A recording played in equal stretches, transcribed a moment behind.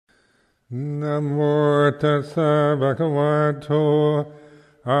Namo tassa bhagavato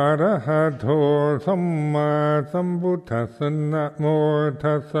arahato samma sambuddhassa. Namo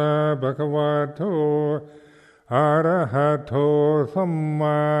tassa bhagavato arahato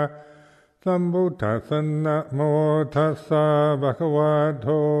samma sambuddhassa. Namo tassa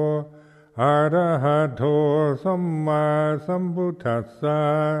bhagavato arahato samma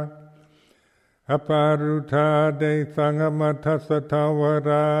sambuddhassa. Aparuta de sangamata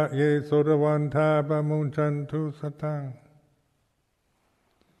satavara ye sodavanta bamunchantu satang.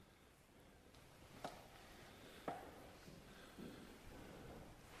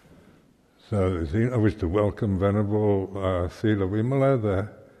 So I wish to welcome Venerable Sila Vimala, the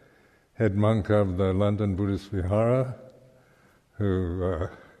head monk of the London Buddhist Vihara, who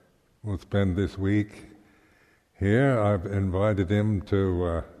will spend this week here. I've invited him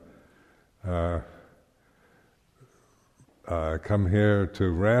to come here to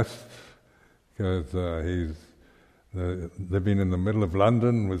rest, because he's living in the middle of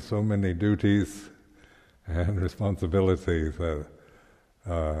London with so many duties and responsibilities that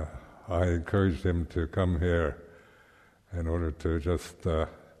I encouraged him to come here in order to just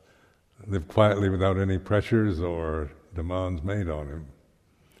live quietly without any pressures or demands made on him.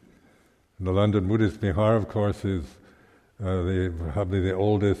 The London Buddhist Vihara, of course, is probably the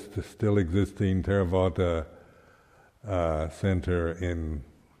oldest still existing Theravada center in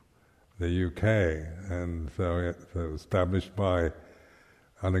the UK, and so it was established by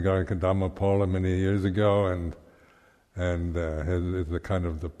Anagarika Dhammapola many years ago, and is the kind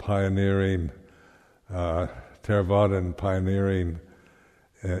of the pioneering Theravada and pioneering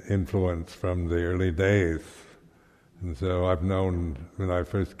influence from the early days. And so I've known, when I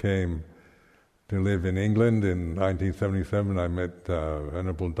first came to live in England in 1977, I met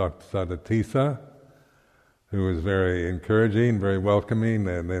Venerable Dr. Sadatisa, who was very encouraging, very welcoming,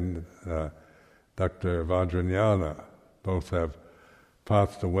 and then Dr. Vajrayana. Both have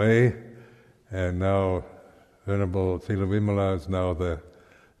passed away, and now Venerable Sila Vimala is now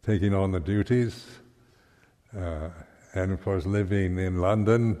taking on the duties, and of course living in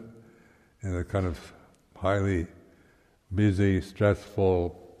London, in a kind of highly busy,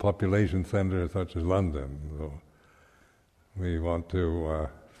 stressful population center such as London. So we want to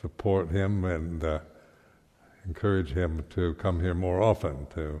support him and encourage him to come here more often,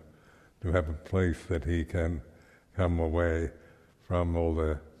 to have a place that he can come away from all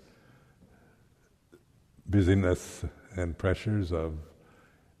the busyness and pressures of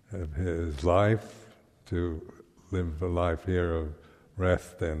his life, to live a life here of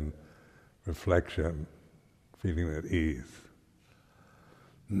rest and reflection, feeling at ease.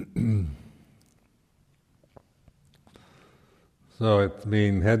 So it's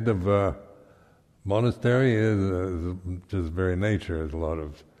being head of a monastery is just very nature. Is a lot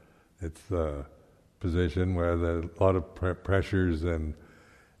of it's a position where there's a lot of pressures and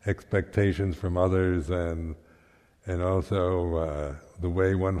expectations from others, and also the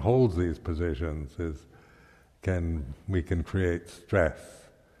way one holds these positions we can create stress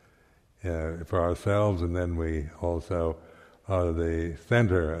for ourselves, and then we also are the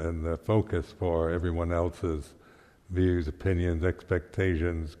center and the focus for everyone else's views, opinions,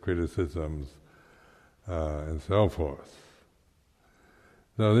 expectations, criticisms, and so forth.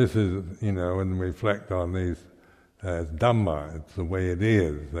 So this is, when we reflect on these as Dhamma, it's the way it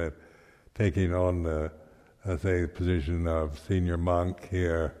is, that taking on the position of senior monk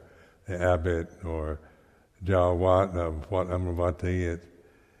here, the abbot, or Jawat of Wat Amravati,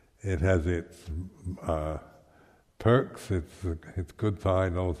 it has its perks, its good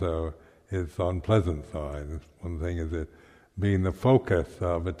side, also its unpleasant side. One thing is it being the focus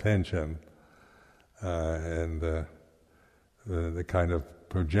of attention, and the kind of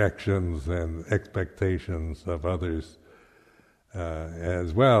projections and expectations of others,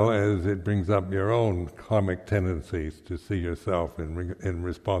 as well as it brings up your own karmic tendencies to see yourself in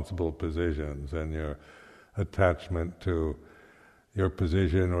responsible positions, and your attachment to your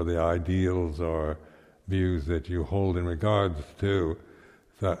position or the ideals or views that you hold in regards to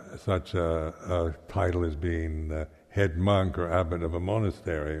such a title as being the head monk or abbot of a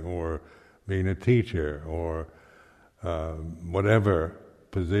monastery, or being a teacher, or whatever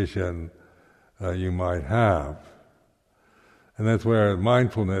position you might have. And that's where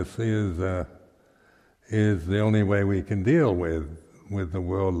mindfulness is the only way we can deal with the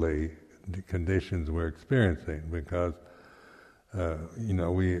worldly conditions we're experiencing, because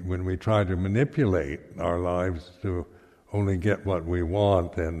when we try to manipulate our lives to only get what we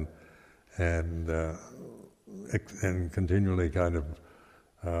want and continually kind of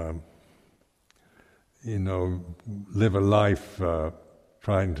live a life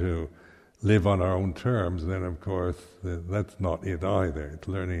trying to live on our own terms, then of course that's not it either. It's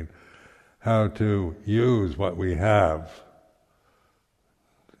learning how to use what we have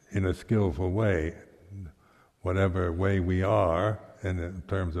in a skillful way, whatever way we are, and in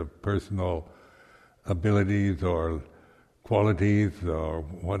terms of personal abilities or qualities or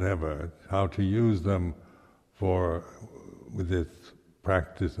whatever, how to use them with this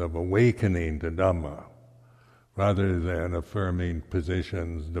practice of awakening to Dhamma, rather than affirming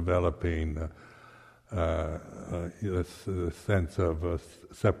positions, developing this sense of a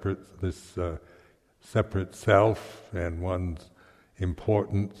separate self and one's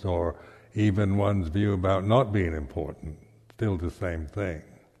importance, or even one's view about not being important. Still the same thing.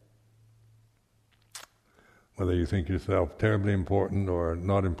 Whether you think yourself terribly important or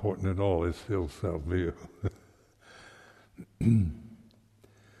not important at all is still self-view.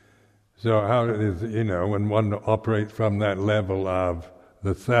 So how it is, when one operates from that level of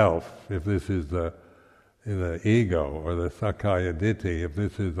the self, if this is the ego or the sakkaya ditthi, if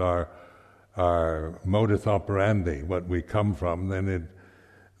this is our modus operandi, what we come from, then it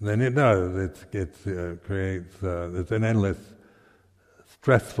does. It creates. It's an endless,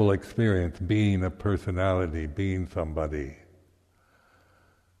 stressful experience being a personality, being somebody,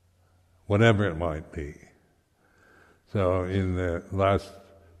 whatever it might be. So in the last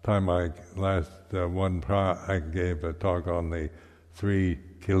time I gave a talk on the 3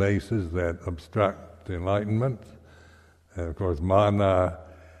 kilesas that obstruct enlightenment, and of course mana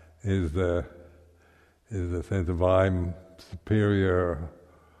is the sense of I'm superior,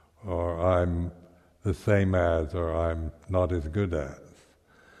 or I'm the same as, or I'm not as good as.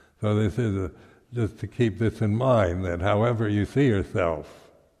 So this is just to keep this in mind, that however you see yourself,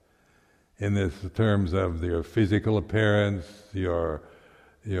 in this terms of your physical appearance, your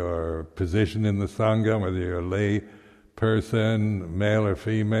position in the Sangha, whether you're a lay person, male or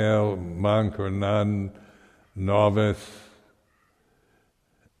female, monk or nun, novice,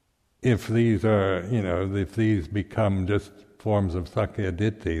 if these become just forms of sakkaya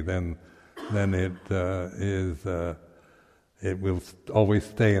ditthi, then it will always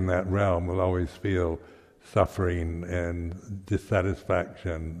stay in that realm. We'll always feel suffering and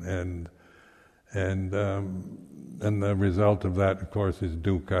dissatisfaction, and the result of that, of course, is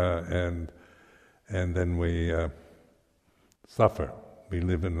dukkha, and then we suffer. We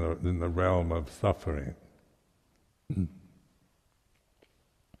live in the realm of suffering.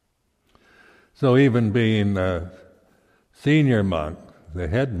 So even being a senior monk, the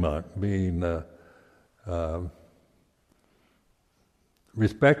head monk, being a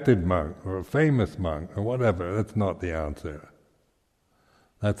respected monk or a famous monk or whatever, that's not the answer.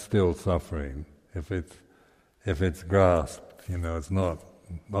 That's still suffering. If it's grasped, it's not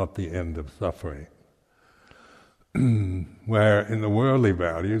the end of suffering. Where in the worldly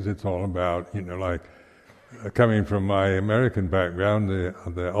values, it's all about, like coming from my American background,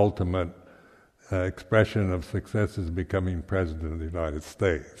 the ultimate expression of success is becoming President of the United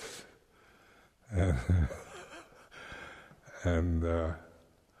States. And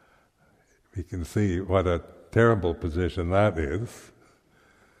we can see what a terrible position that is,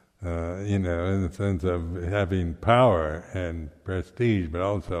 in the sense of having power and prestige, but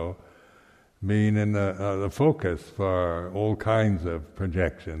also being in the focus for all kinds of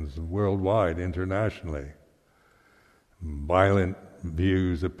projections, worldwide, internationally. Violent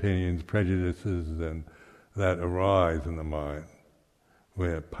views, opinions, prejudices, and that arise in the mind.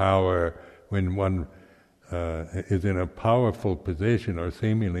 Where power, when one is in a powerful position or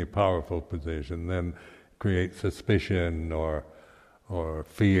seemingly powerful position, then creates suspicion or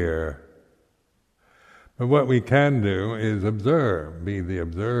fear. But what we can do is observe, be the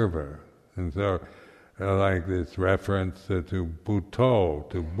observer. And so, like this reference to Buddho,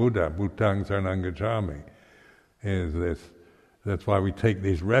 to Buddha, Bhutang Saranang Gacchami, is this. That's why we take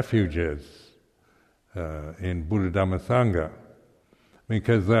these refuges in Buddha Dhamma Sangha,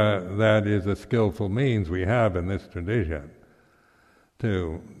 because that is a skillful means we have in this tradition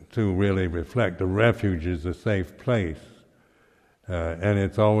to really reflect. A refuge is a safe place, and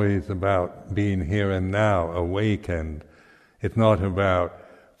it's always about being here and now, awakened. It's not about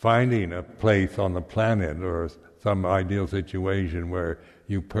finding a place on the planet or some ideal situation where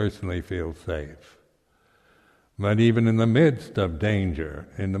you personally feel safe. But even in the midst of danger,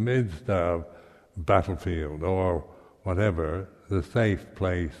 in the midst of battlefield or whatever, the safe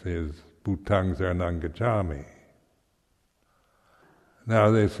place is Bhutang Saranang Gacchami. Now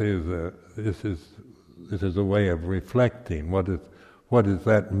this is a way of reflecting. What does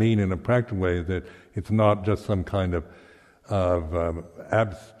that mean in a practical way? That it's not just some kind of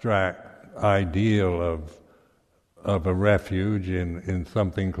abstract ideal of a refuge in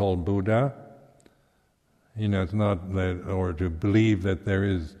something called Buddha. It's not that, or to believe that there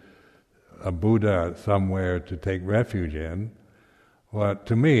is a Buddha somewhere to take refuge in. What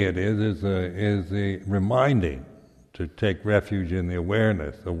to me it is the reminding to take refuge in the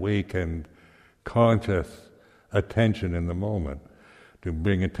awareness, awakened, conscious attention in the moment, to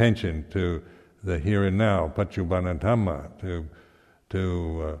bring attention to the here and now, paccuppanna Dhamma,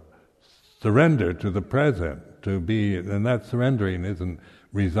 to surrender to the present, to be, and that surrendering isn't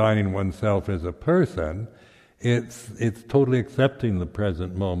resigning oneself as a person. It's totally accepting the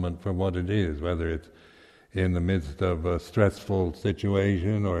present moment for what it is, whether it's in the midst of a stressful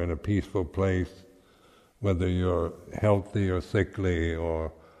situation or in a peaceful place, whether you're healthy or sickly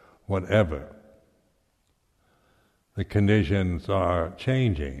or whatever. The conditions are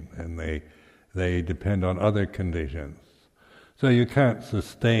changing, and they depend on other conditions. So you can't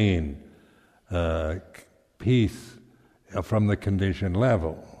sustain peace from the conditioned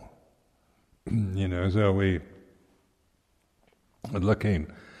level. So we were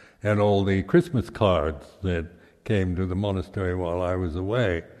looking at all the Christmas cards that came to the monastery while I was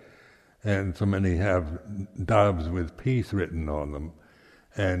away, and so many have doves with peace written on them.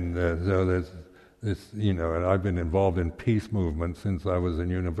 And so there's this, and I've been involved in peace movements since I was in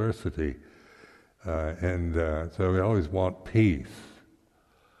university. So we always want peace.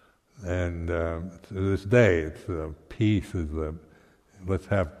 And to this day, it's peace is the, let's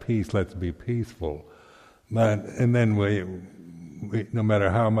have peace, let's be peaceful. And then we, no matter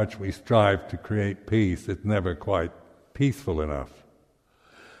how much we strive to create peace, it's never quite peaceful enough.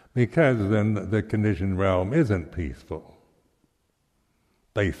 Because then the conditioned realm isn't peaceful.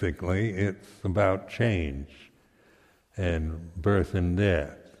 Basically, it's about change and birth and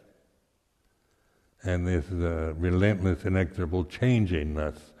death. And this relentless, inexorable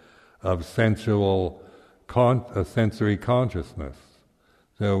changingness of sensury consciousness.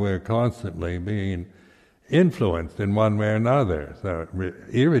 So we're constantly being influenced in one way or another, so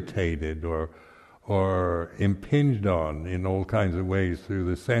irritated or impinged on in all kinds of ways through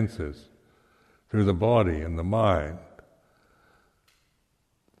the senses, through the body and the mind.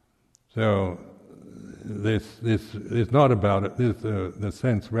 So this is not about it. The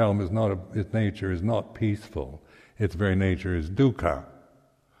sense realm is not. Its nature is not peaceful. Its very nature is dukkha.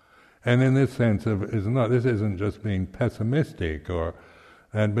 And in this sense this isn't just being pessimistic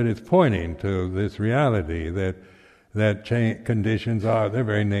but it's pointing to this reality that conditions are, their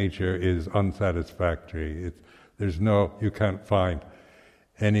very nature is unsatisfactory. You can't find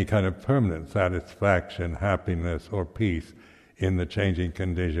any kind of permanent satisfaction, happiness, or peace in the changing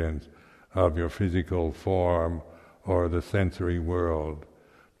conditions of your physical form or the sensory world,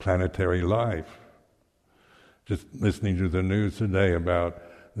 planetary life. Just listening to the news today about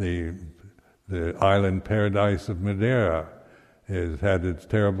the island paradise of Madeira has had its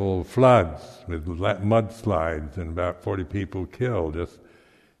terrible floods with mudslides and about 40 people killed just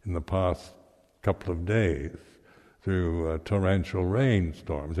in the past couple of days through torrential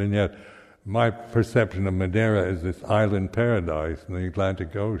rainstorms. And yet my perception of Madeira is this island paradise in the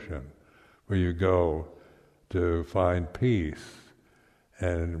Atlantic Ocean where you go to find peace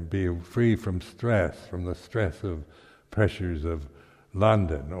and be free from the stress of pressures of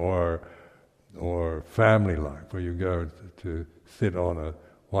London or family life, where you go to sit on a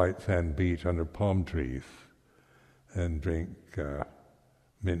white sand beach under palm trees and drink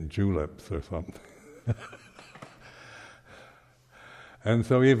mint juleps or something. And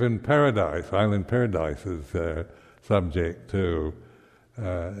so even island paradise is subject to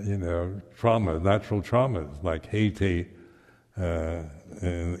trauma, natural traumas like Haiti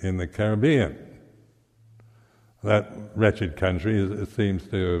in the Caribbean. That wretched country seems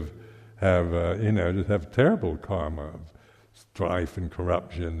to have terrible karma of strife and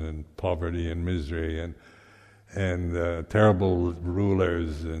corruption and poverty and misery and terrible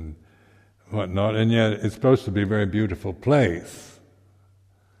rulers and whatnot. And yet it's supposed to be a very beautiful place,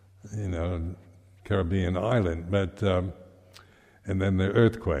 Caribbean island. But and then the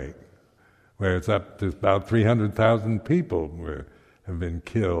earthquake, where it's up to about 300,000 people have been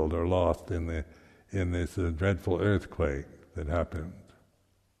killed or lost in this dreadful earthquake that happened.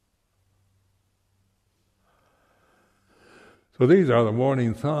 So these are the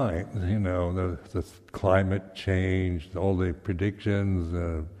warning signs, the climate change, all the predictions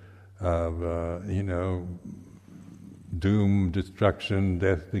of doom, destruction,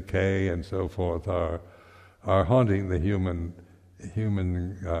 death, decay, and so forth are haunting the human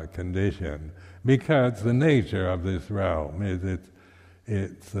condition, because the nature of this realm is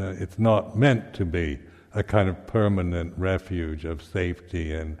it's not meant to be a kind of permanent refuge of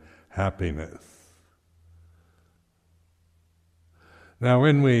safety and happiness. Now,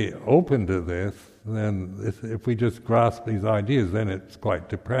 when we open to this, then if we just grasp these ideas, then it's quite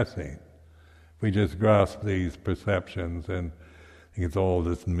depressing. If we just grasp these perceptions and think it's all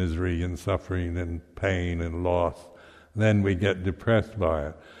this misery and suffering and pain and loss, then we get depressed by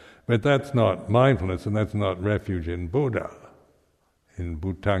it. But that's not mindfulness, and that's not refuge in Buddha. In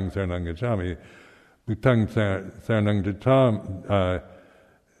Bhutang Saranang Gacchami, Bhutang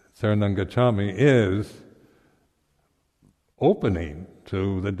Saranang Gacchami is opening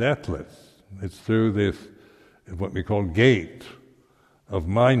to the deathless. It's through this, what we call gate of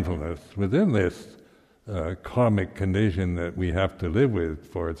mindfulness, within this karmic condition that we have to live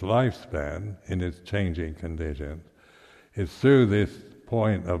with for its lifespan, in its changing conditions. It's through this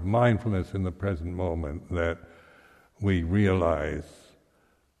point of mindfulness in the present moment that we realize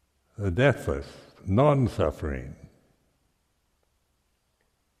the deathless, non-suffering.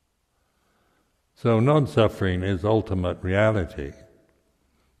 So non-suffering is ultimate reality,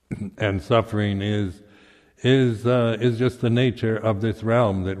 and suffering is just the nature of this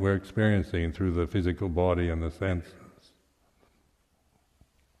realm that we're experiencing through the physical body and the senses.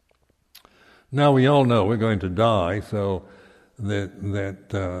 Now we all know we're going to die, so then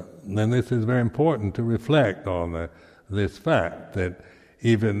this is very important to reflect on this fact that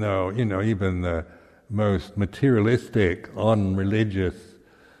even though even the most materialistic, unreligious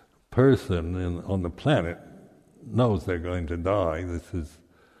person on the planet knows they're going to die. This is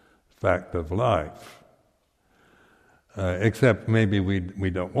fact of life. Except maybe we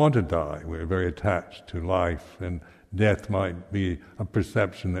don't want to die. We're very attached to life, and death might be a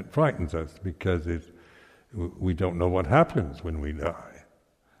perception that frightens us because we don't know what happens when we die.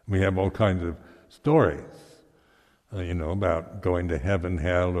 We have all kinds of stories, about going to heaven,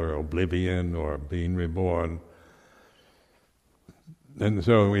 hell, or oblivion, or being reborn. And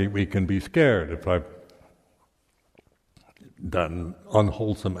so we can be scared. If I've done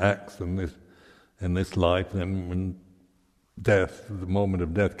unwholesome acts in this life, then when the moment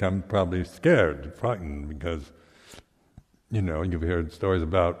of death comes, probably scared, frightened, because you've heard stories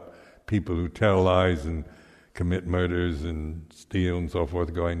about people who tell lies and commit murders and steal and so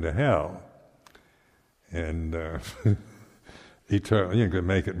forth, going to hell. And eternal, you could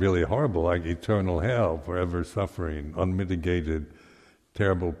make it really horrible, like eternal hell, forever suffering, unmitigated,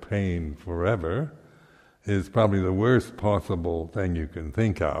 terrible pain forever, is probably the worst possible thing you can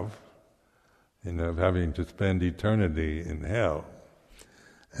think of, of having to spend eternity in hell.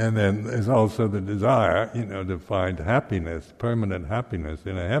 And then there's also the desire, to find happiness, permanent happiness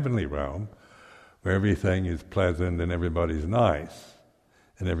in a heavenly realm, where everything is pleasant and everybody's nice,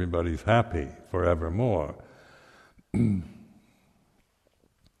 and everybody's happy forevermore.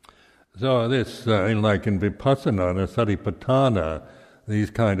 So this, like in Vipassana or Satipatthana,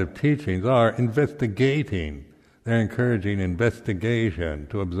 these kind of teachings are investigating. They're encouraging investigation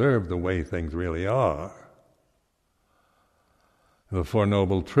to observe the way things really are. The Four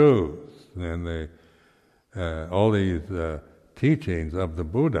Noble Truths and all these teachings of the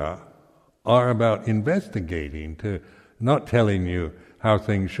Buddha are about investigating, to not telling you how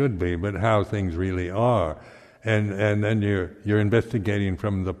things should be, but how things really are. And then you're investigating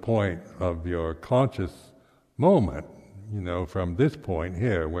from the point of your conscious moment, from this point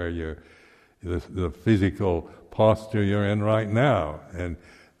here, where the physical posture you're in right now, and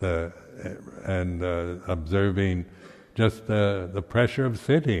observing just the pressure of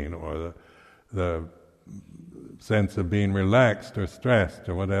sitting, or the sense of being relaxed or stressed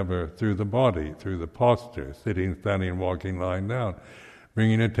or whatever through the body, through the posture, sitting, standing, walking, lying down,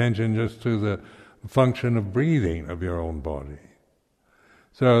 bringing attention just to the function of breathing of your own body,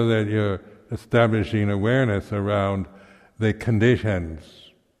 so that you're establishing awareness around the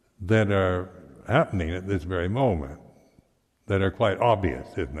conditions that are happening at this very moment, that are quite obvious,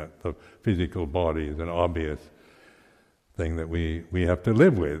 isn't it? The physical body is an obvious thing that we have to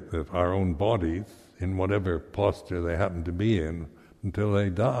live with our own bodies, in whatever posture they happen to be in, until they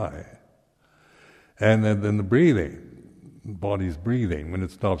die. And then the breathing, body's breathing. When it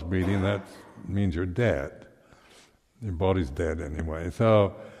stops breathing, that means you're dead. Your body's dead anyway.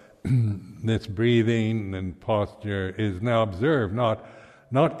 So this breathing and posture is now observed,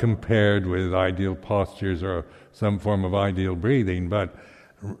 not compared with ideal postures or some form of ideal breathing, but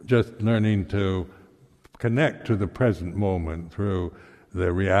just learning to connect to the present moment through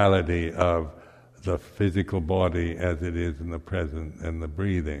the reality of the physical body as it is in the present, and the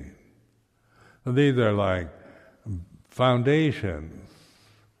breathing. So these are like foundations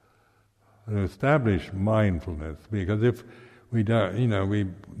to establish mindfulness, because if we don't,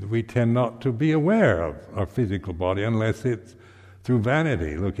 we tend not to be aware of our physical body unless it's through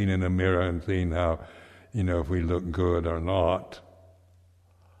vanity, looking in a mirror and seeing how, if we look good or not.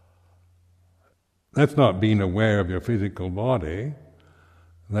 That's not being aware of your physical body.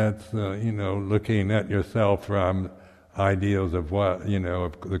 That's looking at yourself from ideals of what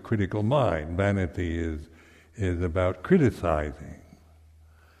of the critical mind. Vanity is about criticizing,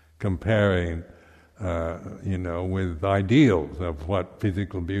 comparing, with ideals of what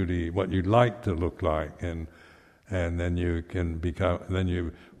physical beauty, what you'd like to look like, and then you can then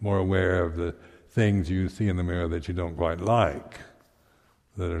you're more aware of the things you see in the mirror that you don't quite like,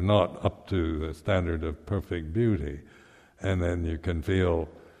 that are not up to the standard of perfect beauty, and then you can feel,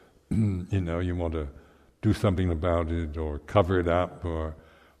 you want to do something about it or cover it up,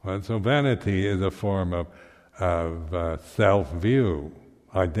 so vanity is a form of self-view,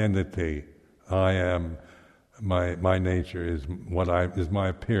 identity. I am, my nature is is my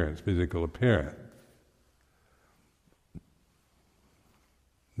appearance, physical appearance.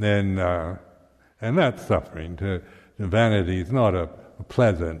 Then, and that's suffering. Vanity is not a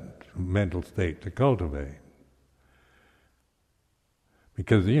pleasant mental state to cultivate.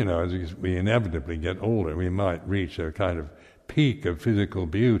 Because, as we inevitably get older, we might reach a kind of peak of physical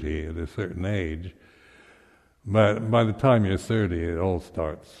beauty at a certain age, but by the time you're 30, it all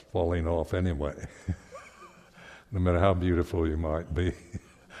starts falling off anyway, no matter how beautiful you might be.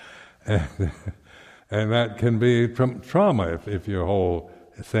 And that can be trauma if your whole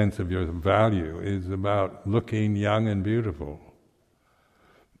sense of your value is about looking young and beautiful.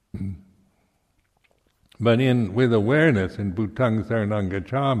 But with awareness in Bhutang Saranang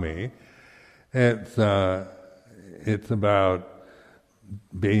Gacchami, it's about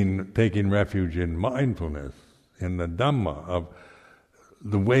taking refuge in mindfulness, in the Dhamma, of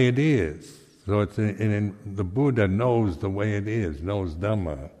the way it is. So it's the Buddha knows the way it is, knows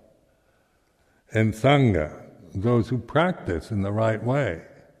Dhamma. And Sangha, those who practice in the right way.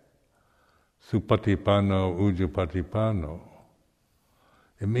 Supatipanno, ujupatipanno.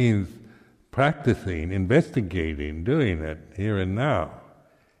 It means practicing, investigating, doing it here and now,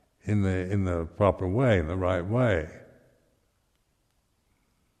 in the proper way, in the right way.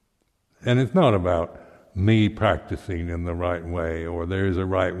 And it's not about me practicing in the right way, or there's a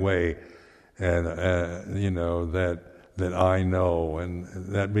right way, and that I know, and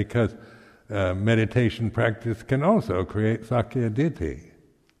that because meditation practice can also create Sakya Ditti.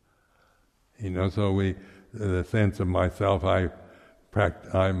 So the sense of myself,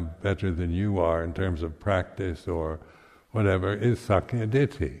 I'm better than you are in terms of practice or whatever, is Sakya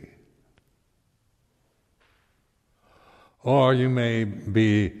Ditti. Or you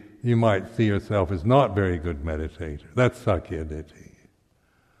might see yourself as not very good meditator. That's Sakya Ditti.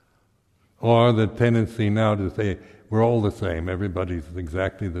 Or the tendency now to say, we're all the same, everybody's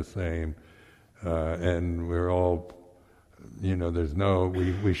exactly the same, and we're all,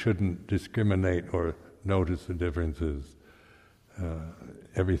 we shouldn't discriminate or notice the differences.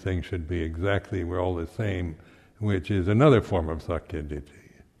 Everything should be exactly, we're all the same, which is another form of Sakya Ditti.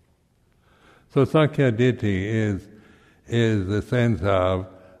 So Sakya Ditti is the sense of,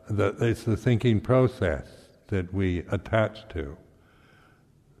 it's the thinking process that we attach to.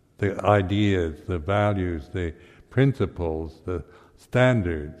 The ideas, the values, the principles, the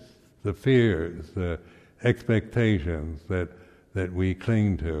standards, the fears, the expectations that we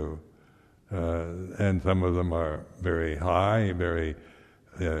cling to. And some of them are very high, very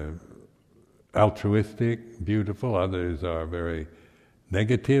altruistic, beautiful. Others are very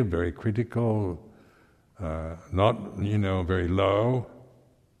negative, very critical, not, very low.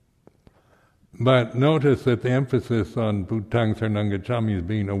 But notice that the emphasis on Bhutang Saranang Gacchami is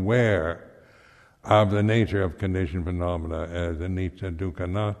being aware of the nature of conditioned phenomena as anicca, dukkha,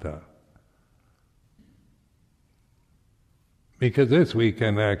 anatta. Because this we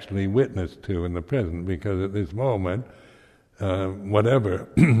can actually witness to in the present, because at this moment, whatever,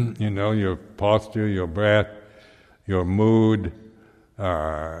 your posture, your breath, your mood,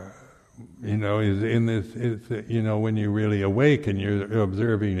 is in this, when you really awaken, you're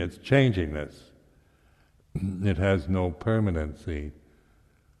observing its changingness. It has no permanency.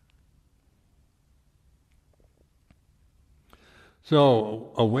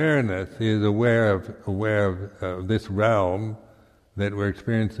 So awareness is aware of this realm that we're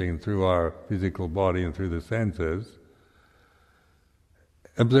experiencing through our physical body and through the senses,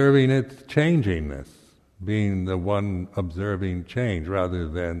 observing its changingness, being the one observing change rather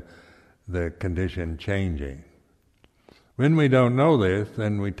than the condition changing. When we don't know this,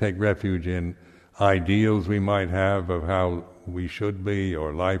 then we take refuge in ideals we might have of how we should be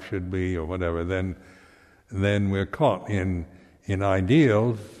or life should be or whatever. Then we're caught in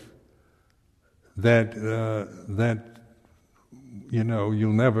ideals that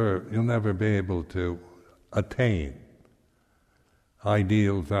you'll never be able to attain.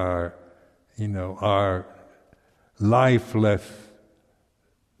 Ideals are are lifeless.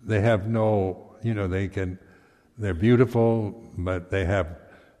 They have no, they're beautiful, but they have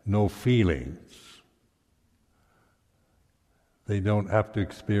no feelings. They don't have to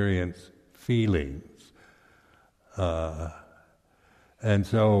experience feelings. And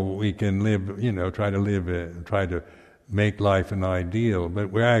so we can live, try to make life an ideal,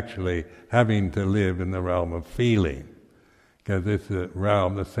 but we're actually having to live in the realm of feeling. Because this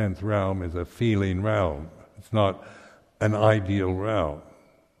realm, the sense realm, is a feeling realm. It's not an ideal realm.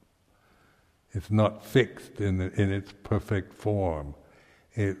 It's not fixed in its perfect form.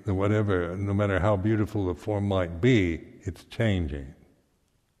 No matter how beautiful the form might be, it's changing.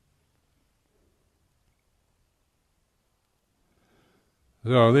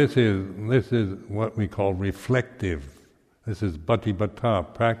 So this is what we call reflective. This is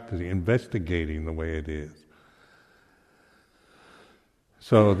bhatibhata, practicing, investigating the way it is.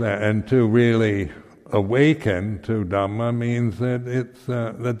 So and to really awaken to Dhamma means that it's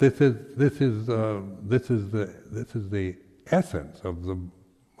that this is the essence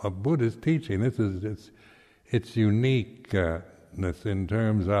of Buddhist teaching. This is its uniqueness in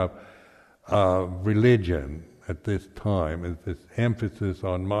terms of religion at this time, is this emphasis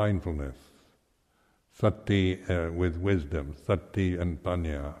on mindfulness, sati with wisdom, sati and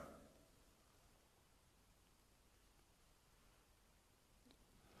panya.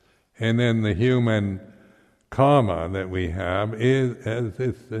 And then the human karma that we have is, as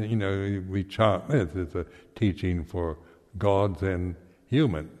this, we chant this, it's a teaching for gods and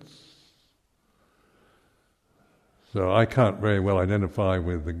humans. So I can't very well identify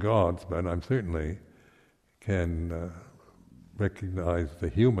with the gods, but I'm certainly can recognize the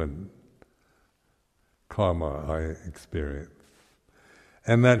human karma I experience.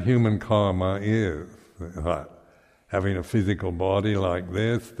 And that human karma is having a physical body like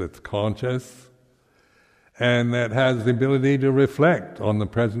this that's conscious and that has the ability to reflect on the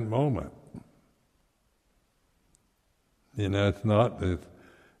present moment. It's not that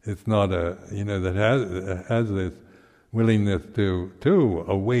has this willingness to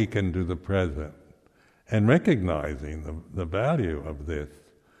awaken to the present and recognizing the value of this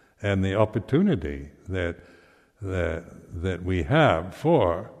and the opportunity that we have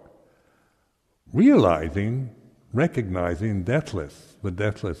for recognizing the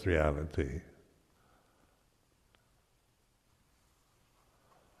deathless reality.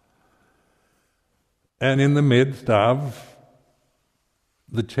 And in the midst of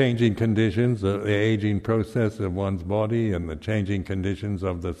the changing conditions, the aging process of one's body and the changing conditions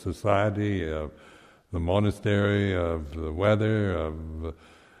of the society, of the monastery, of the weather, of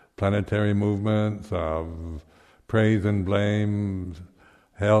planetary movements, of praise and blame,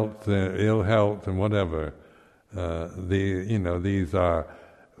 health, ill health, and whatever.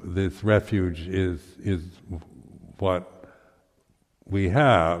 This refuge is what we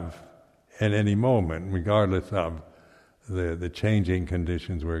have at any moment, regardless of the changing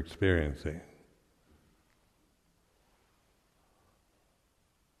conditions we're experiencing.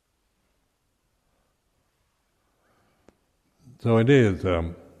 So it is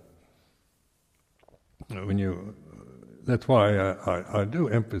that's why I do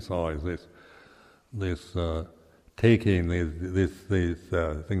emphasize this taking these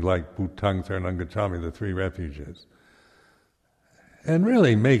things like Bhutang Saranam Gacchami, the three refuges, and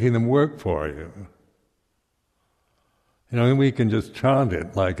really making them work for you. We can just chant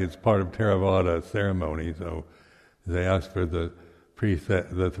it like it's part of Theravada ceremony. So they ask for the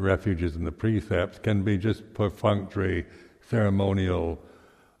refuges and the precepts can be just perfunctory ceremonial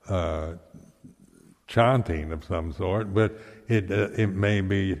chanting of some sort, but it may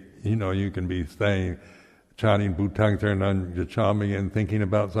be, you can be chanting Bhutang Saranam Gacchami and thinking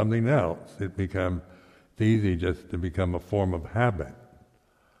about something else. It's easy just to become a form of habit.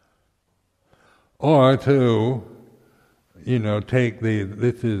 Or to,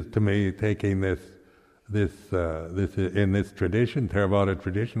 this is to me taking this in this tradition, Theravada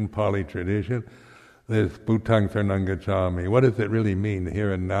tradition, Pali tradition, this Bhutang Saranam Gacchami. What does it really mean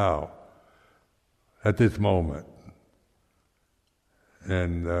here and now, at this moment?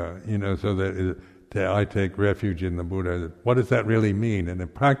 And so that I take refuge in the Buddha. What does that really mean in a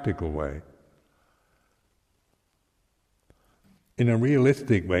practical way? In a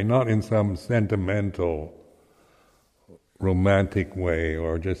realistic way, not in some sentimental, romantic way,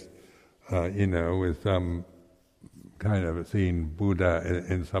 or just with some kind of seeing Buddha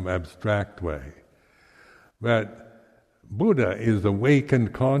in some abstract way. But Buddha is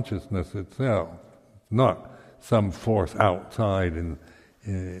awakened consciousness itself, not some force outside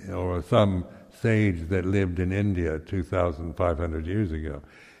or some sage that lived in India 2,500 years ago.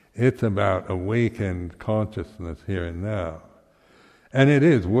 It's about awakened consciousness here and now. And it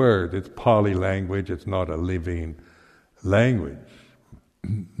is word, it's Pali language, it's not a living language.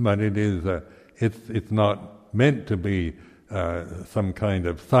 But it is it's not meant to be some kind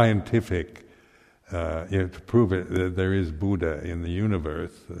of scientific, to prove it that there is Buddha in the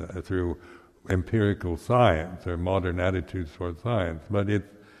universe through empirical science or modern attitudes toward science. But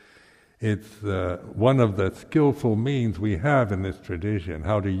it's one of the skillful means we have in this tradition,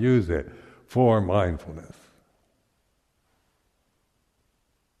 how to use it for mindfulness.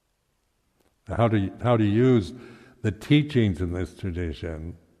 How to use the teachings in this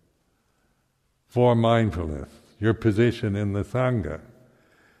tradition for mindfulness. Your position in the Sangha,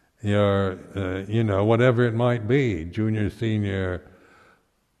 your, whatever it might be, junior, senior,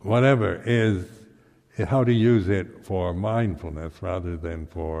 whatever, is how to use it for mindfulness rather than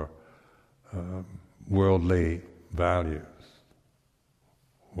for worldly values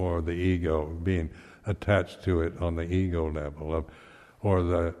or the ego, being attached to it on the ego level or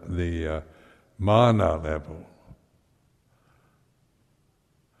the mana level.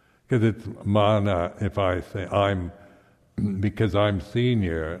 Because it's mana, if I say because I'm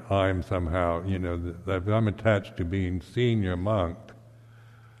senior, I'm somehow, if I'm attached to being senior monk,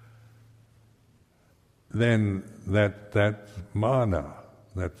 then that's mana,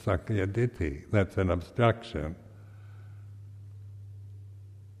 that's sakya ditthi, that's an obstruction.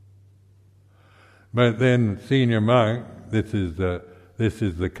 But then senior monk, this is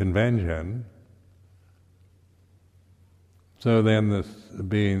the convention. So then this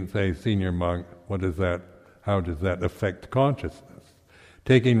being, say, senior monk, how does that affect consciousness?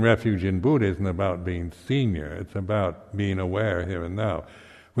 Taking refuge in Buddha isn't about being senior, it's about being aware here and now,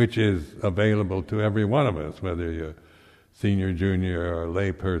 which is available to every one of us, whether you're senior, junior, or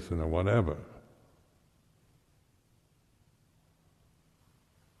lay person or whatever.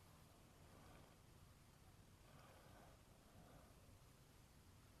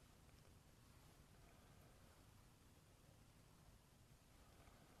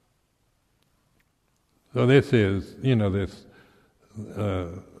 So this is, then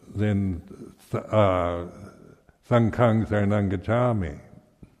Sanghang Saranang Gacchami.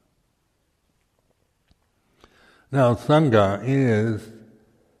 Now, Sangha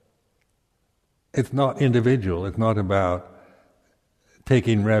it's not individual, it's not about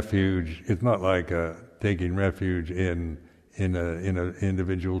taking refuge, it's not like taking refuge in an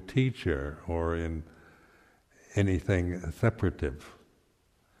individual teacher or in anything separative.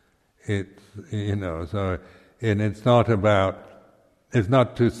 It's, so, and it's not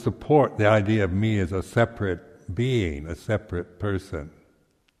to support the idea of me as a separate being, a separate person.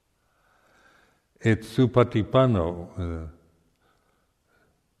 It's supatipanno,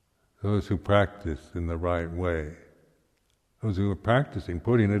 those who practice in the right way, those who are practicing,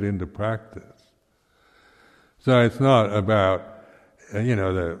 putting it into practice. So it's not about,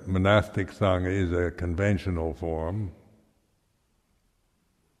 the monastic Sangha is a conventional form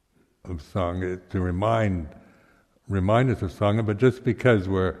of Sangha to remind us of Sangha, but just because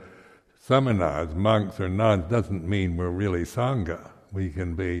we're samanas, monks or nuns, doesn't mean we're really Sangha. We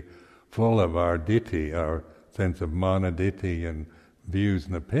can be full of our ditthi, our sense of mana ditthi and views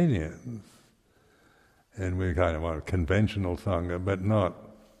and opinions, and we're kind of a conventional Sangha, but not,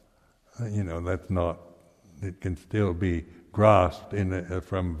 that's not, it can still be grasped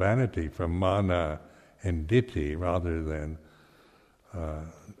from vanity, from mana and ditthi, rather than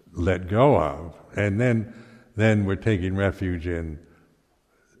let go of. And then we're taking refuge in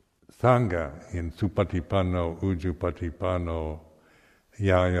Sangha, in supatipanno, ujupatipanno,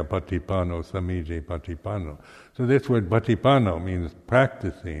 yaya patipanno, samije patipanno. So this word patipanno means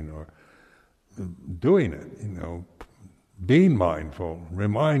practicing or doing it, being mindful,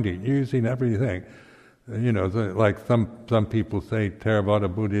 reminding, using everything. Like some people say Theravada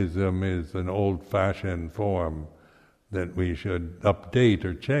Buddhism is an old-fashioned form that we should update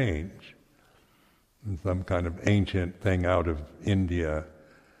or change. Some kind of ancient thing out of India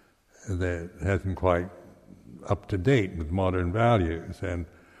that hasn't quite up to date with modern values,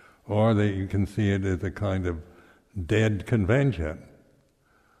 or that you can see it as a kind of dead convention.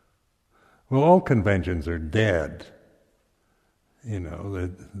 Well, all conventions are dead.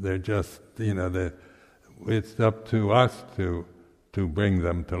 They're just, it's up to us to bring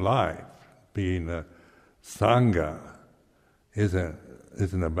them to life. Being a Sangha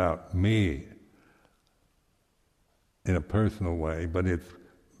isn't about me in a personal way, but it's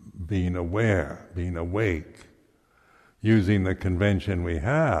being aware, being awake, using the convention we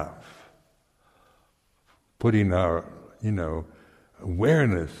have, putting our,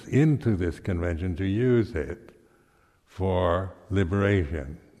 awareness into this convention to use it for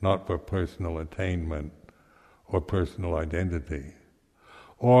liberation, not for personal attainment or personal identity.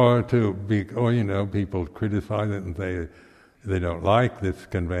 Or people criticize it and say they don't like this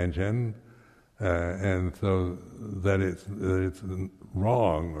convention, and so that it's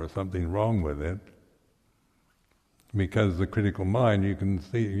wrong or something wrong with it. Because the critical mind, you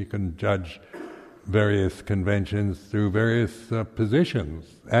can judge various conventions through various positions,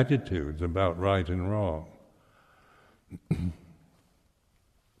 attitudes about right and wrong.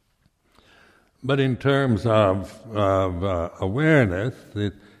 But in terms of awareness,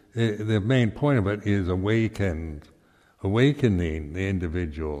 the main point of it is awakening the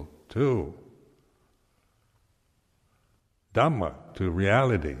individual to Dhamma, to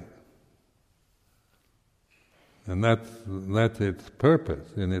reality. And that's its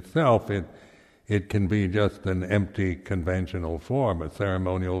purpose. In itself, it can be just an empty conventional form, a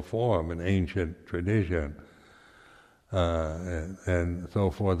ceremonial form, an ancient tradition, and so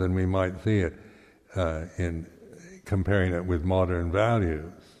forth, and we might see it in comparing it with modern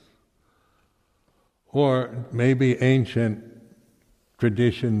values. Or maybe ancient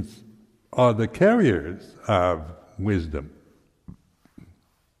traditions are the carriers of wisdom.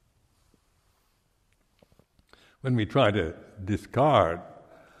 When we try to discard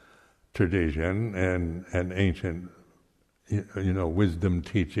tradition and ancient, wisdom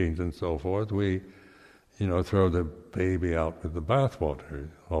teachings and so forth, we, throw the baby out with the bathwater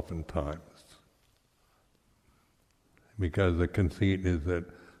oftentimes. Because the conceit is that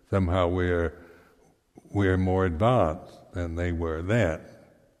somehow we're more advanced than they were then,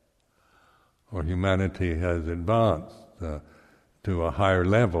 or humanity has advanced to a higher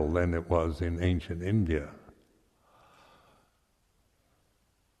level than it was in ancient India.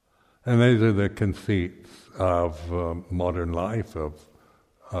 And these are the conceits of modern life.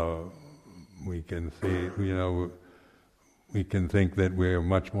 We can see, we can think that we're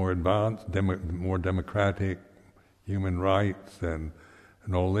much more advanced, more democratic, human rights, and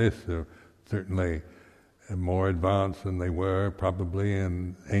all this. Certainly more advanced than they were probably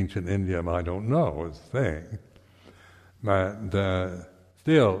in ancient India. I don't know, is the thing. But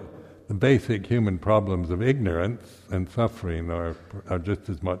still, the basic human problems of ignorance and suffering are just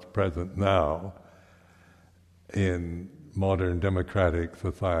as much present now in modern democratic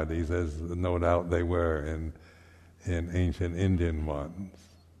societies as no doubt they were in ancient Indian ones.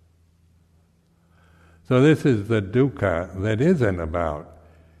 So this is the dukkha that isn't about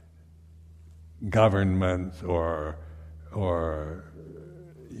governments or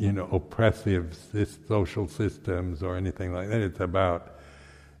oppressive social systems or anything like that.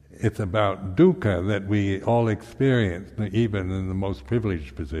 It's about dukkha that we all experience, even in the most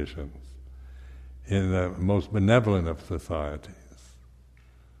privileged positions, in the most benevolent of societies.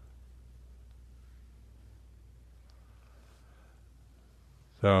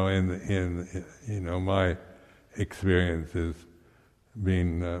 So, in my experience has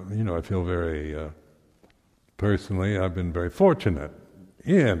been, I feel very personally, I've been very fortunate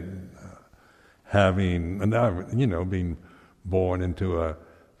in having, being born into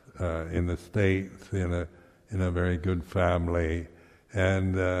in the States, in a very good family,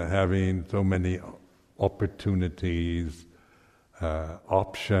 and having so many opportunities,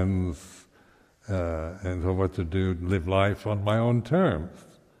 options, and so what to do, live life on my own terms.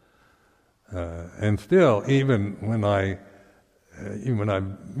 And still, even when I,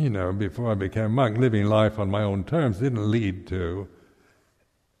 before I became a monk, living life on my own terms didn't lead to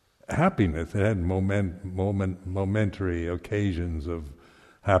happiness. It had momentary occasions of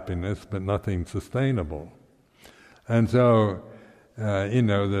happiness, but nothing sustainable. And so,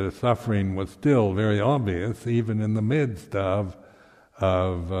 the suffering was still very obvious, even in the midst of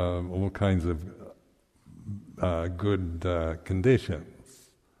all kinds of good conditions.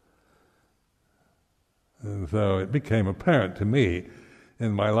 And so it became apparent to me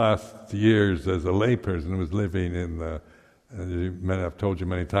in my last years as a layperson, was living I've told you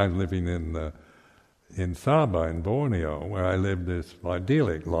many times, living in Sabah in Borneo, where I lived this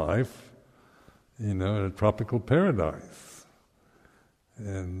idyllic life, in a tropical paradise.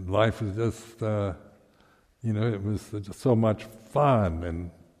 And life was just, it was just so much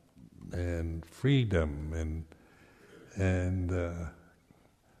fun and freedom and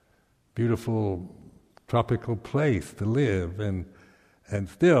beautiful tropical place to live, and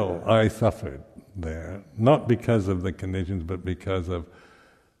still I suffered there, not because of the conditions, but because of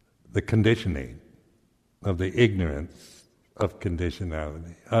the conditioning, of the ignorance of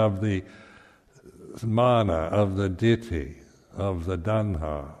conditionality, of the mana, of the ditthi, of the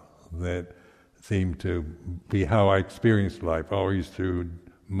danha, that seemed to be how I experienced life, always through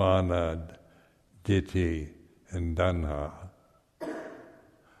mana, ditthi, and danha.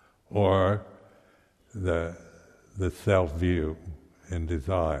 or the self-view and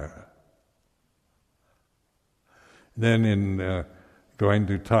desire. Then in going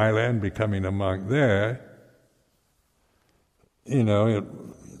to Thailand, becoming a monk there,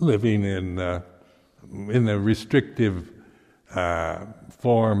 living in the restrictive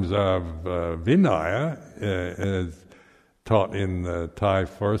forms of Vinaya, as taught in the Thai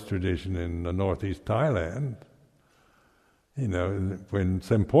forest tradition in the northeast Thailand. When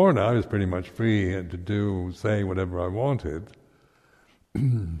Semporna, I was pretty much free to say whatever I wanted.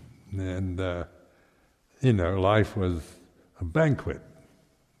 And, life was a banquet,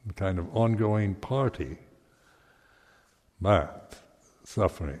 a kind of ongoing party, but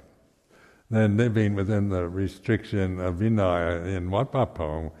suffering. Then living within the restriction of Vinaya in Wat Pah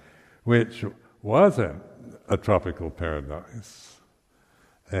Pong, which wasn't a tropical paradise,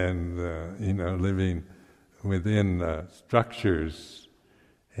 and living within structures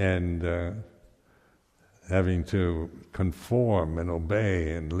and having to conform and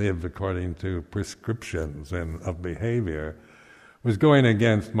obey and live according to prescriptions and of behavior was going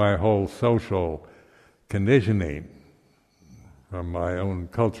against my whole social conditioning from my own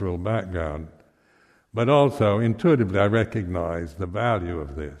cultural background. But also, intuitively, I recognized the value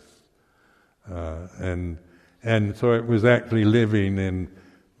of this. And so it was actually living in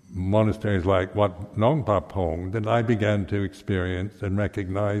monasteries like Wat Nong Pa Pong that I began to experience and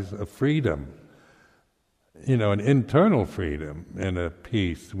recognize a freedom, an internal freedom and a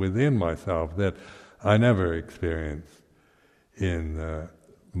peace within myself that I never experienced in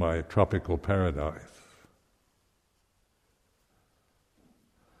my tropical paradise.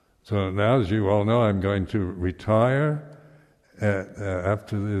 So now, as you all know, I'm going to retire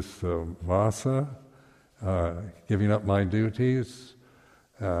after this vasa, giving up my duties,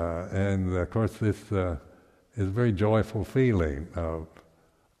 and of course this is a very joyful feeling of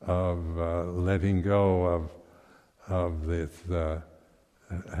letting go of this,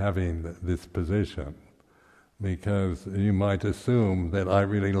 having this position, because you might assume that I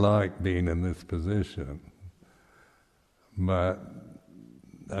really like being in this position, but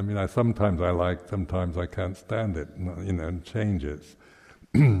sometimes I like, sometimes I can't stand it, and changes.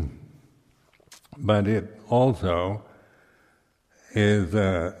 But it also is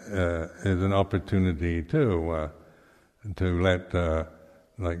an opportunity to let the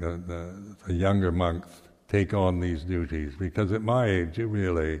younger monks take on these duties, because at my age you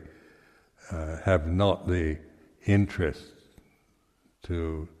really have not the interest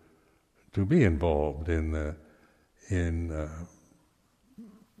to be involved in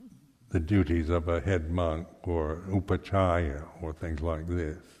the duties of a head monk or upachaya or things like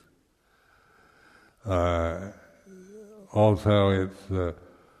this. Also, it's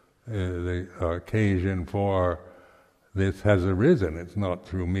the occasion for this has arisen. It's not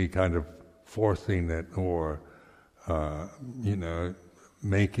through me kind of forcing it or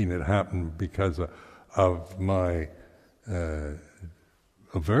making it happen because of my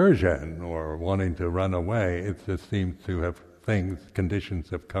aversion or wanting to run away. It just seems to have conditions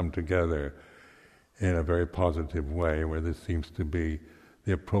have come together in a very positive way where this seems to be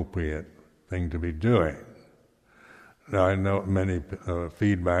the appropriate thing to be doing. Now I know many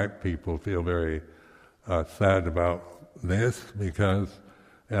feedback, people feel very sad about this because,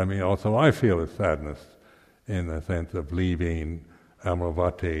 also I feel a sadness in the sense of leaving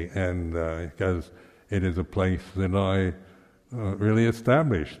Amaravati, and because it is a place that I really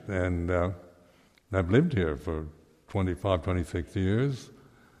established, and I've lived here for 25, 26 years,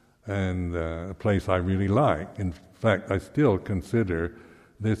 and a place I really like. In fact, I still consider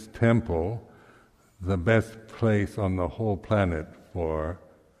this temple the best place on the whole planet for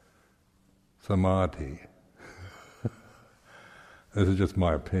samadhi. This is just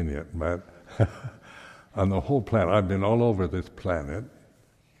my opinion, but on the whole planet, I've been all over this planet,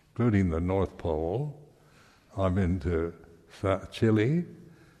 including the North Pole. I've been to Chile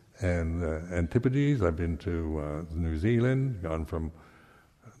and Antipodes. I've been to New Zealand, gone from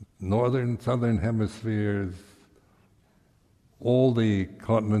northern, southern hemispheres, all the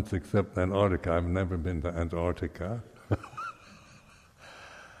continents except Antarctica. I've never been to Antarctica.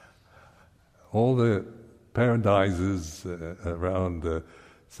 All the paradises around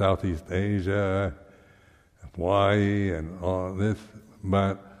Southeast Asia, Hawaii, and all this,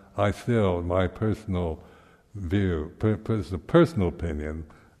 but I still, my personal view, personal opinion,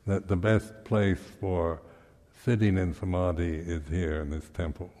 that the best place for sitting in samadhi is here in this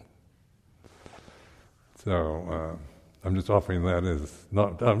temple. So I'm just offering that as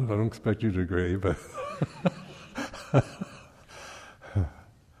not. I don't expect you to agree, but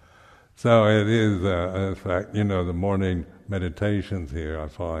so it is. In fact, the morning meditations here, I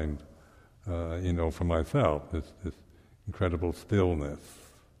find, for myself, this incredible stillness,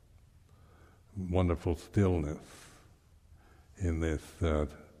 wonderful stillness in this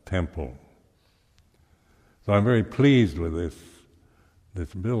temple. So I'm very pleased with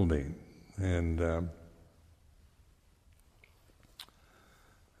this building, and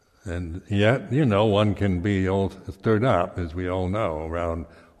yet, one can be all stirred up, as we all know, around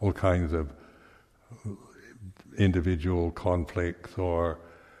all kinds of individual conflicts or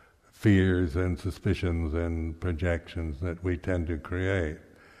fears and suspicions and projections that we tend to create.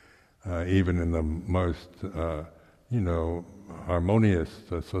 Even in the most, harmonious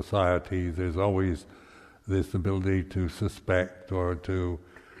societies, there's always this ability to suspect or to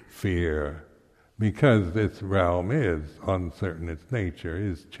fear, because this realm is uncertain, its nature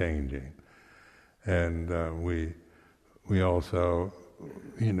is changing. And we also,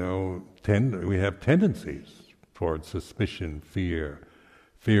 we have tendencies towards suspicion, fear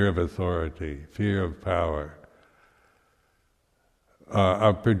of authority, fear of power,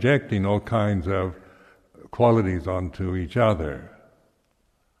 of projecting all kinds of qualities onto each other.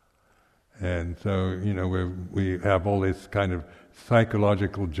 And so, we have all this kind of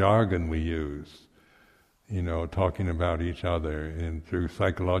psychological jargon we use, talking about each other through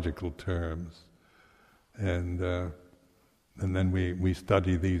psychological terms. And then we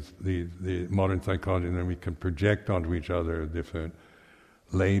study the modern psychology, and then we can project onto each other different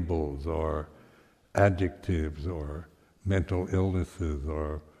labels or adjectives or mental illnesses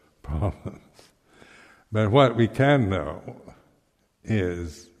or problems. But what we can know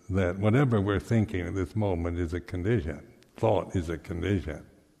is that whatever we're thinking at this moment is a condition. Thought is a condition.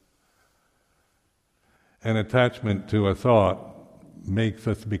 And attachment to a thought makes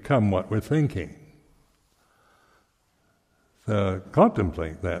us become what we're thinking. So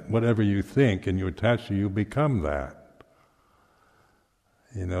contemplate that. Whatever you think and you attach to, you become that.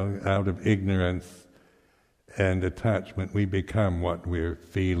 Out of ignorance and attachment, we become what we're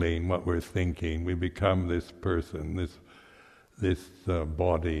feeling, what we're thinking. We become this person, this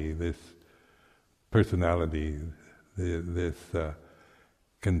body, this personality, this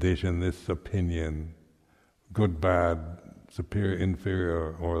condition, this opinion, good, bad, superior,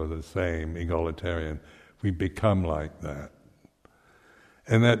 inferior, or the same, egalitarian. We become like that.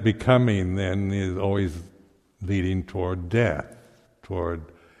 And that becoming then is always leading toward death, toward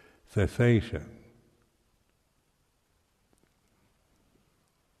cessation.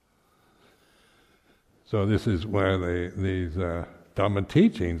 So this is where these Dhamma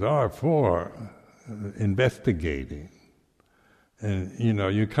teachings are for, investigating. And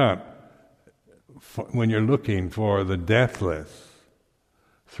you can't, when you're looking for the deathless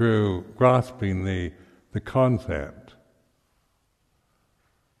through grasping the concept,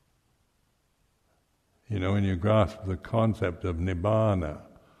 when you grasp the concept of nibbana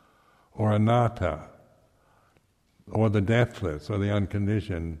or anatta or the deathless or the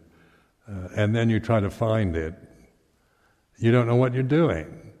unconditioned, and then you try to find it, you don't know what you're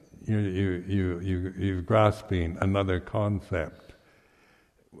doing. You're grasping another concept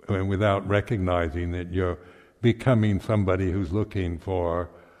without recognizing that you're becoming somebody who's looking for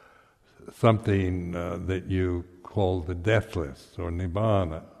something that you call the deathless or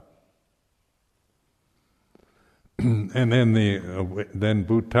nibbana. And then then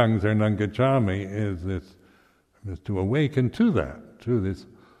bhutang saranang gacchami is to awaken to that, to this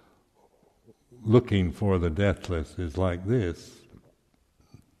looking for the deathless is like this,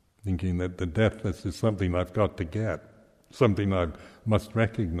 thinking that the deathless is something I've got to get, something I must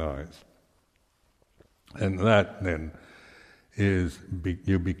recognize. And that then is,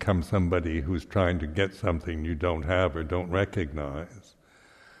 you become somebody who's trying to get something you don't have or don't recognize.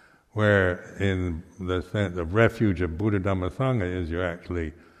 Where in the sense of refuge of Buddha, Dhamma, Sangha is you're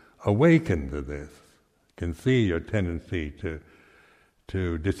actually awakened to this, can see your tendency to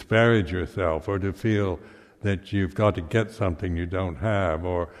disparage yourself or to feel that you've got to get something you don't have,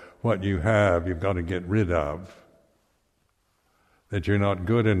 or what you have you've got to get rid of, that you're not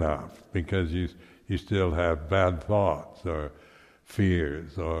good enough because you still have bad thoughts or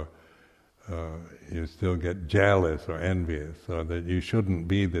fears, or you still get jealous or envious, or that you shouldn't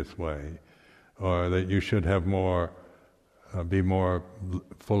be this way, or that you should have more, be more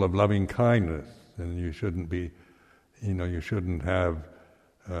full of loving kindness, and you shouldn't be, you shouldn't have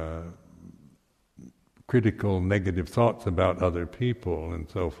critical, negative thoughts about other people and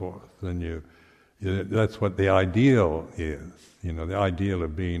so forth. And that's what the ideal is. The ideal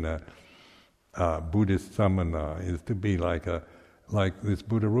of being a Buddhist samana is to be like this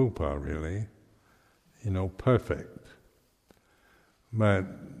Buddha Rupa, really, perfect. But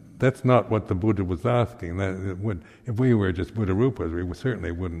that's not what the Buddha was asking. If we were just Buddha Rupas, we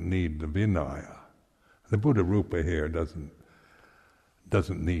certainly wouldn't need the Vinaya. The Buddha Rupa here doesn't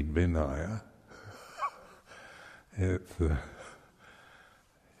need Vinaya. It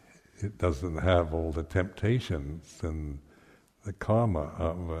doesn't have all the temptations and the karma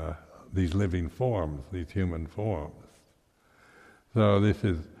of these living forms, these human forms. So this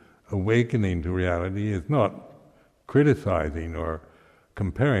is awakening to reality, is not criticizing or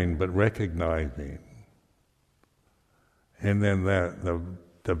comparing, but recognizing. And then the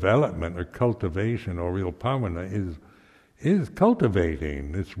development or cultivation or real pavana is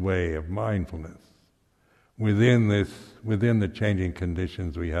cultivating this way of mindfulness within the changing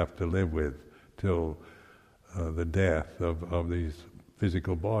conditions we have to live with till the death of these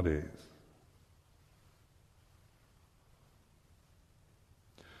physical bodies.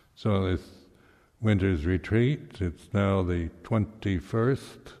 So this winter's retreat, it's now the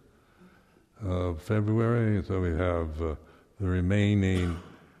 21st of February, so we have the remaining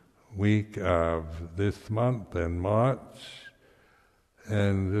week of this month and March,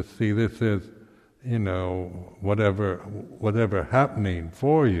 and just see this is, whatever happening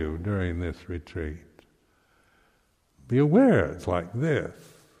for you during this retreat. Be aware it's like this.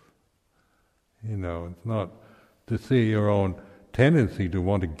 It's not to see your own tendency to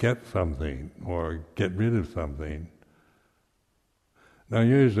want to get something or get rid of something. Now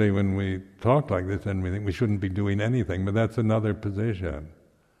usually when we talk like this and we think we shouldn't be doing anything, but that's another position.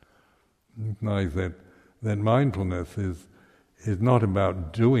 Recognize that mindfulness is not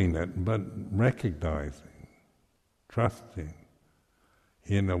about doing it, but recognizing, trusting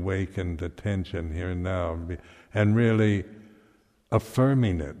in awakened attention here and now, and really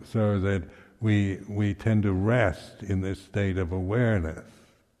affirming it so that we tend to rest in this state of awareness.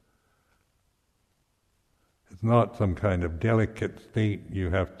 It's not some kind of delicate state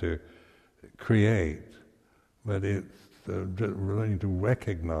you have to create, but it's learning to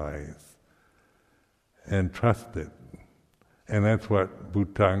recognize and trust it. And that's what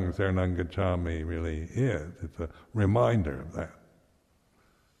Bhutang Saranang Gacchami really is. It's a reminder of that.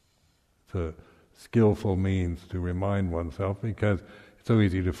 It's a skillful means to remind oneself, because it's so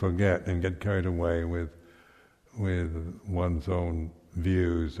easy to forget and get carried away with one's own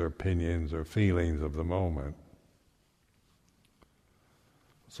views or opinions or feelings of the moment.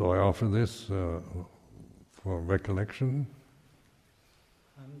 So I offer this for recollection.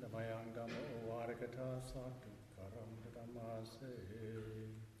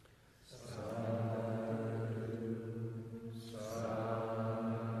 Samma